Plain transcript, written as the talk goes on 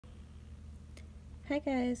Hi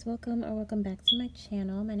guys, welcome back to my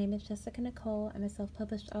channel. My name is Jessica Nicole. I'm a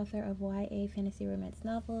self-published author of YA fantasy romance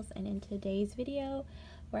novels, and in today's video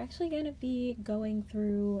we're actually going to be going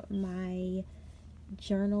through my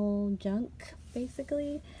journal junk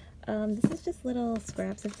basically. This is just little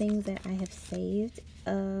scraps of things that I have saved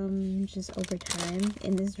just over time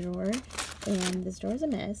in this drawer, and this drawer is a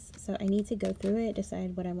mess, so I need to go through it,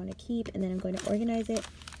 decide what I want to keep, and then I'm going to organize it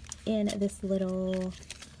in this little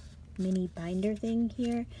mini binder thing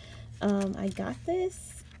here. I got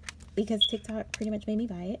this because TikTok pretty much made me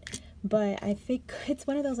buy it, but I think it's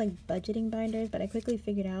one of those like budgeting binders, but I quickly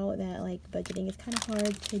figured out that like budgeting is kind of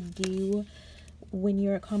hard to do when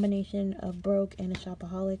you're a combination of broke and a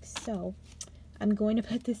shopaholic. So I'm going to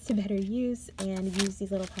put this to better use and use these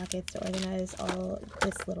little pockets to organize all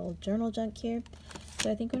this little journal junk here. So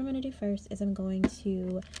I think what I'm going to do first is I'm going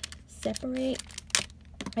to separate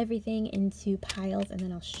everything into piles, and then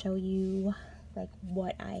I'll show you like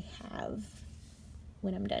what I have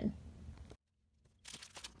when I'm done.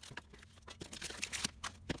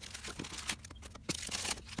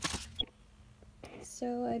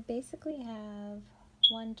 So I basically have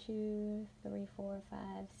 1, 2, 3, 4, 5,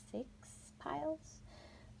 6 piles,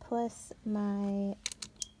 plus my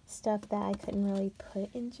stuff that I couldn't really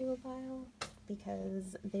put into a pile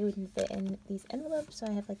because they wouldn't fit in these envelopes. So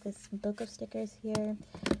I have like this book of stickers here,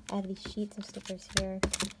 I have these sheets of stickers here,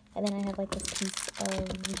 and then I have like this piece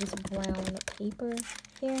of just brown paper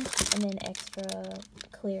here, and then extra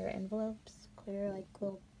clear envelopes, clear like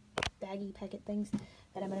little baggy packet things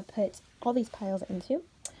that I'm going to put all these piles into.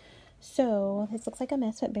 So this looks like a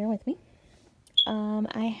mess, but bear with me.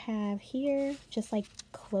 I have here just like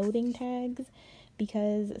clothing tags,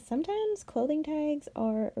 because sometimes clothing tags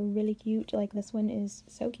are really cute. Like this one is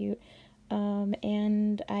so cute,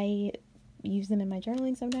 and I use them in my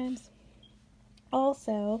journaling sometimes.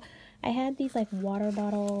 Also, I had these like water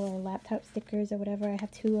bottle or laptop stickers or whatever. I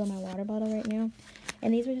have 2 on my water bottle right now,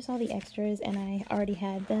 and these were just all the extras, and I already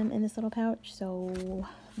had them in this little pouch, so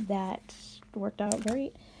that worked out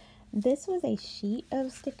great. This was a sheet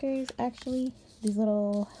of stickers, actually, these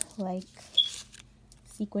little like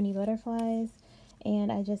sequiny butterflies,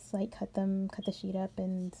 and I just like cut the sheet up,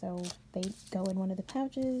 and so they go in one of the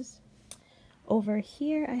pouches. Over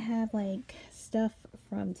here I have like stuff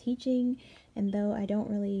from teaching, and though I don't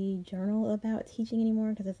really journal about teaching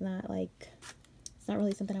anymore because it's not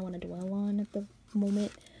really something I want to dwell on at the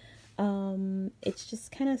moment, it's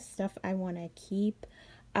just kind of stuff I want to keep.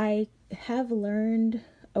 I have learned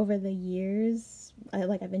over the years,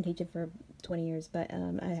 I've been teaching for 20 years, but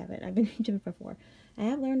I haven't. I've been teaching for 4. I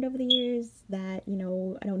have learned over the years that, you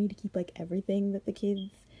know, I don't need to keep like everything that the kids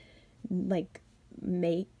like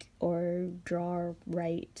make or draw or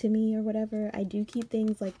write to me or whatever. I do keep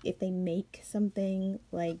things like if they make something,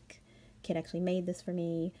 like kid actually made this for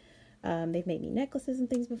me. They've made me necklaces and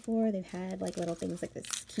things before. They've had like little things like this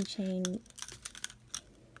keychain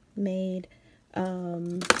made.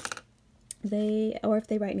 Or if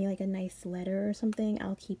they write me like a nice letter or something,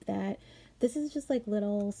 I'll keep that. This is just like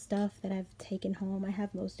little stuff that I've taken home. I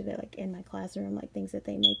have most of it like in my classroom, like things that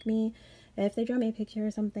they make me. If they draw me a picture or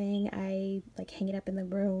something, I like hang it up in the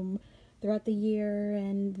room throughout the year,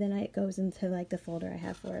 and then it goes into like the folder I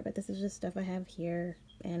have for it. But this is just stuff I have here,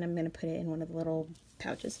 and I'm gonna put it in one of the little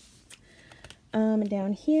pouches.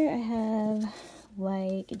 Down here I have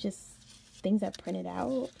like just things I printed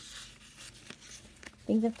out.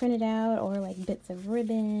 Or like bits of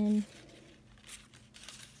ribbon.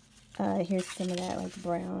 Here's some of that like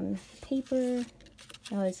brown paper.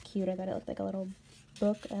 Oh, it's cute. I thought it looked like a little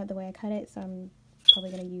book the way I cut it, so I'm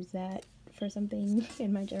probably going to use that for something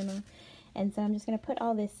in my journal. And so I'm just going to put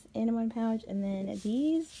all this in one pouch, and then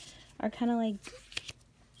these are kind of like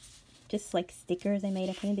just like stickers I made.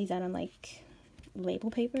 I printed these out on like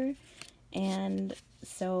label paper, and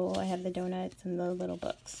so I have the donuts and the little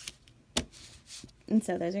books. And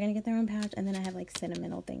so those are going to get their own pouch, and then I have like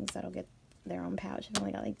sentimental things that'll get their own pouch. I've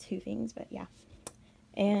only got like 2 things, but yeah.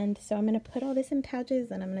 And so I'm going to put all this in pouches,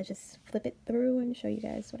 and I'm going to just flip it through and show you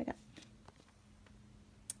guys what I got.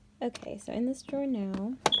 Okay, so in this drawer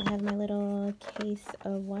now, I have my little case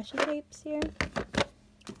of washi tapes here.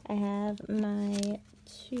 I have my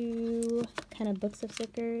 2 kind of books of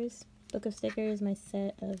stickers. Book of stickers, my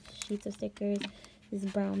set of sheets of stickers, this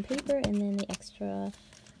brown paper, and then the extra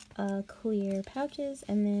clear pouches.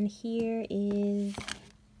 And then here is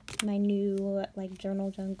my new like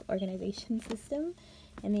journal junk organization system,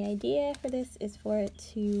 and the idea for this is for it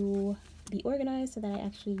to be organized so that I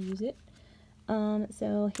actually use it.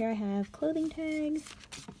 So here I have clothing tags,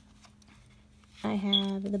 I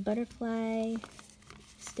have the butterfly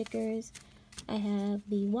stickers, I have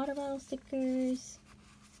the water bottle stickers.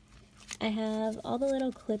 I have all the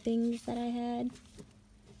little clippings that I had.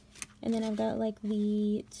 And then I've got like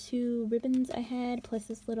the 2 ribbons I had, plus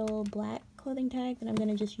this little black clothing tag that I'm going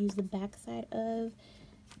to just use the back side of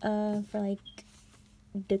for like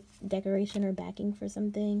decoration or backing for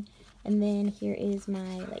something. And then here is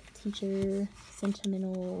my like teacher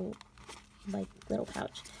sentimental like little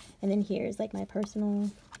pouch. And then here's like my personal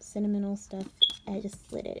sentimental stuff. I just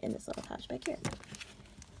slid it in this little pouch back here.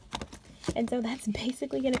 And so that's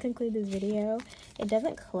basically going to conclude this video. It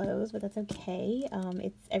doesn't close, but that's okay.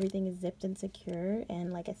 Everything is zipped and secure,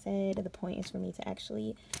 and like I said, the point is for me to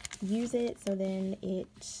actually use it, so then it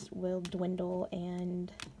will dwindle,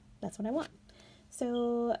 and that's what I want.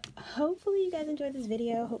 So hopefully you guys enjoyed this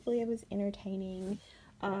video. Hopefully it was entertaining.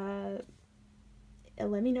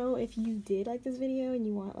 Let me know if you did like this video and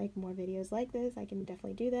you want like more videos like this. I can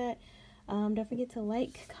definitely do that. Don't forget to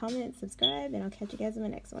like, comment, subscribe, and I'll catch you guys in the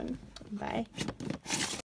next one. Bye.